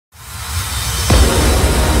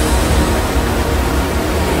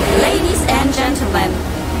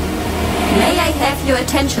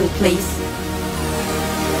attention, please.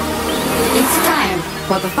 It's time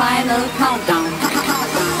for the final countdown.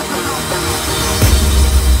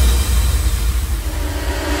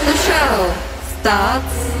 The show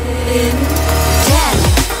starts in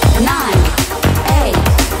 10, 9, 8,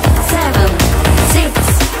 7, 6,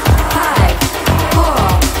 5, 4,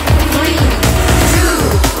 3, 2,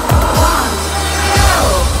 1,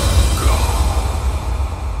 go!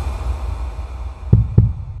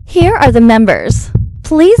 Here are the members.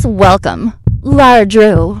 Please welcome Lara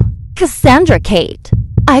Drew, Cassandra Kate,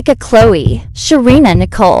 Ika Chloe, Sharina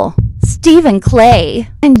Nicole, Stephen Clay,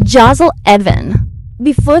 and Jozel Evan.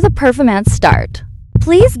 Before the performance start,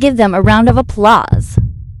 please give them a round of applause.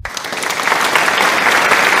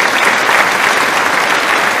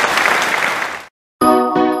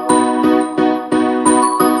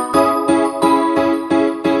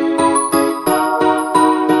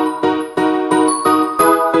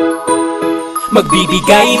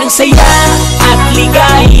 Magbibigay ng saya at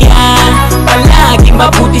ligaya, palaging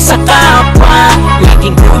mabuti sa kapwa,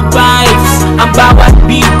 laging good vibes. Ang bawat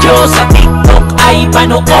video sa TikTok ay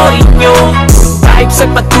panoorin nyo. Good vibes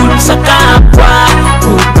at patulong sa kapwa,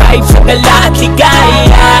 good vibes sa gala at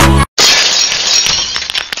ligaya.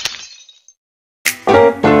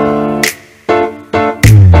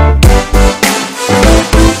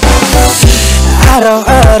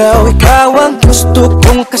 Araw-araw ikaw ang gusto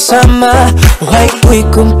kong kasama. Buhay ko'y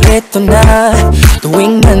kumpleto na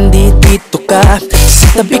tuwing nandito ka sa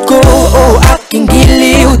tabi ko o aking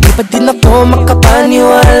giliw. Di pa din ako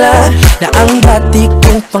makapaniwala na ang dati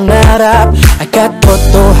kong pangarap ay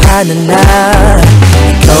katotohanan na.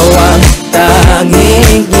 Ikaw ang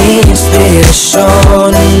tanging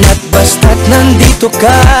inspirasyon at basta't nandito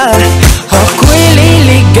ka, ako'y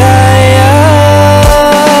liligaya.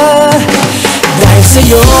 Dahil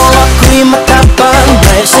sa'yo ako'y matapang,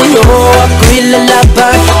 dahil sa'yo ako'y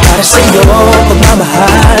lalaban. Para sa'yo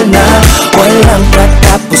pagmamahal na walang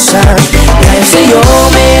katapusan. Dahil sa'yo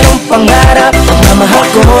mayroong pangarap, pagmamahal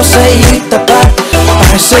ko sa'yo'y tapat.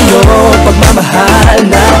 Para sa'yo pagmamahal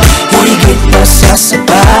na higit pa sa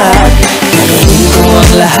sapat. Gagawin ko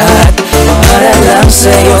ang lahat para lang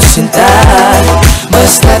sa'yo sinta.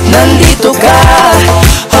 Basta't nandito ka,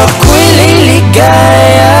 ako'y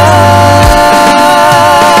liligaya.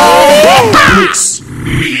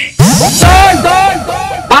 Don!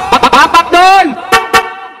 Papak Don!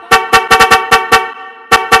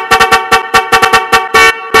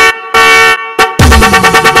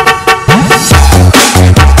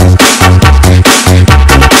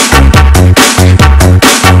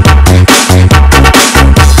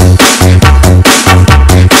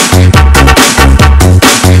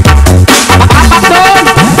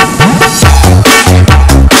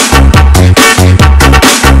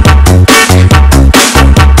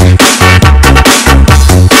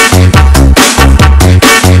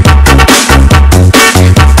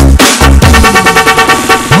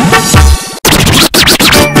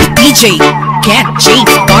 DJ Cat James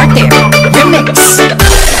Carter Remix.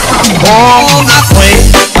 Kung ako'y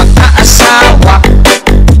mag-aasawa,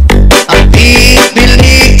 ang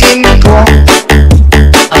pipiliin ko,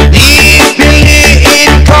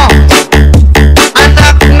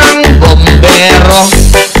 anak ng bombero.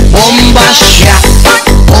 Bomba siya,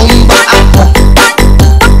 bomba ako,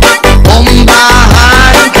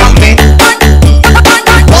 bombahan kami,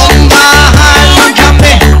 bombahan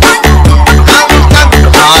kami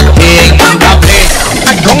hanggang ating gabi.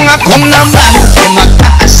 At kung ako naman ay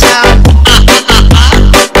mag-aasawa,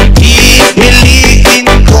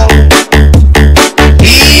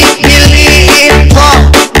 pipiliin ko,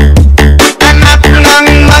 anak ng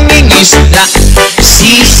mangingisda.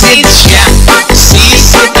 Sisid siya,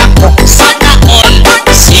 sisid ako, sana all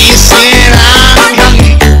sisiraan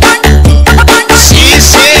kami,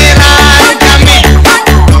 sisiraan kami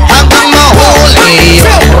hanggang mahuli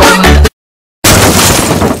ang rumbo.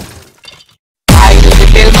 Ay,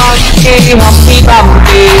 little monkey, Humpty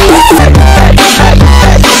Dumpty.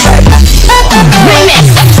 Remix.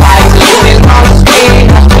 Ay, little monkey,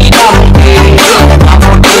 Humpty Dumpty.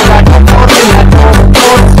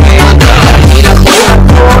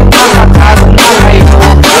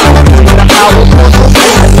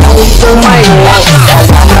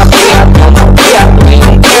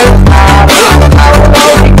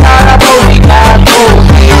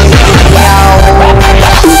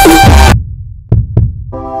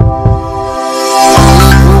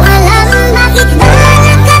 Alam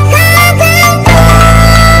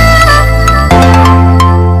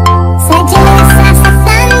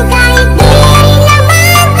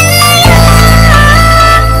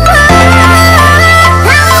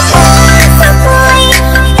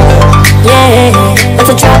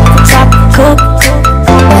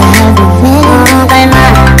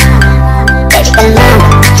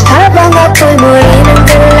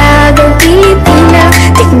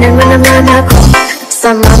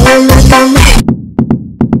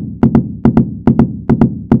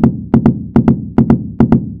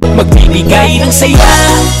ang saya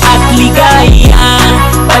at ligaya,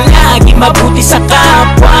 palagi mabuti sa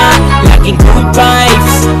kapwa, laging good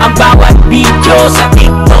vibes. Ang bawat video sa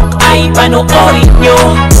TikTok ay panoorin nyo.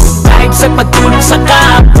 Good vibes at pagtulong sa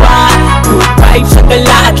kapwa, good vibes sa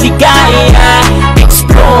gala at ligaya.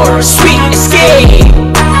 Explore, sweet escape.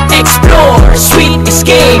 Explore, sweet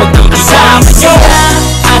escape. Magkakasama nyo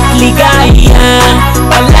at ligaya,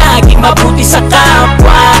 palagi mabuti sa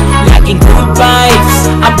kapwa, laging good vibes.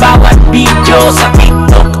 Ang bawat video sa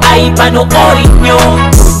TikTok ay panoorin nyo.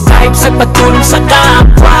 Good vibes at pagtulong sa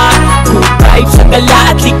kapwa, good vibes sa gala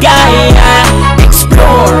at ligaya.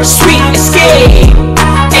 Explore, sweet escape.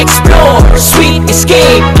 Explore, sweet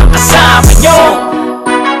escape. Ang kasama nyo